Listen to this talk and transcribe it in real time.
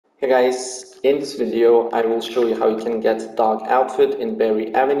Hey guys, in this video I will show you how you can get dog outfit in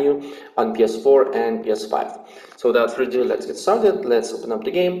Berry Avenue on PS4 and PS5. So without further ado, let's get started. Let's open up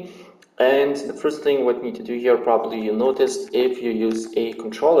the game. And the first thing what you need to do here, probably you noticed, if you use a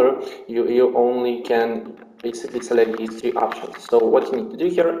controller, you only can basically select these three options. So what you need to do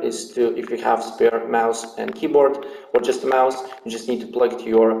here is to, if you have spare mouse and keyboard or just a mouse, you just need to plug to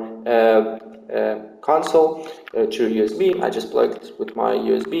your console through USB. I just plugged with my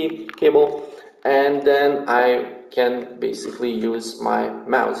USB cable, and then I can basically use my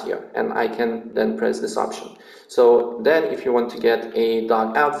mouse here, and I can then press this option. So then if you want to get a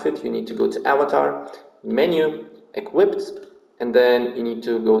dog outfit, you need to go to avatar, menu, equipped, and then you need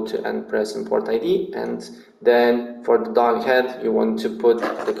to go to and press import ID, and then for the dog head you want to put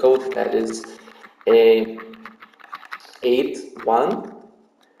the code that is a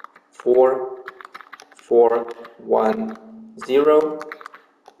 814410.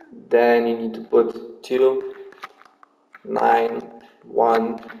 Then you need to put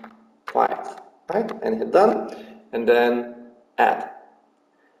 2915, right, and hit done, and then add.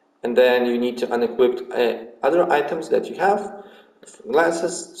 And then you need to unequip other items that you have,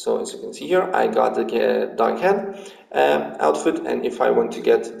 glasses. So as you can see here, I got the dog head outfit, and if I want to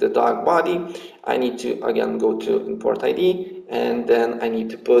get the dog body, I need to again go to import ID, and then I need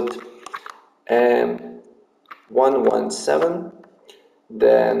to put 117,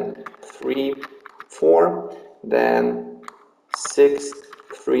 then 34, then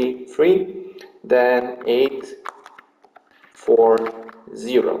 633, then 840,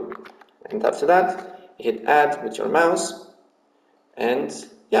 and after that hit add with your mouse. And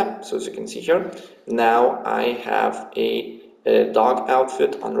yeah, so as you can see here, now I have a dog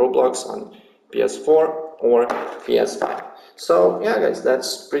outfit on Roblox on PS4 or PS5. So yeah guys,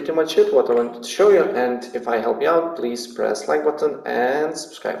 that's pretty much it what I wanted to show you, and if I help you out, please press like button and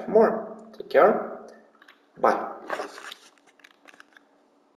subscribe for more. Take care, bye.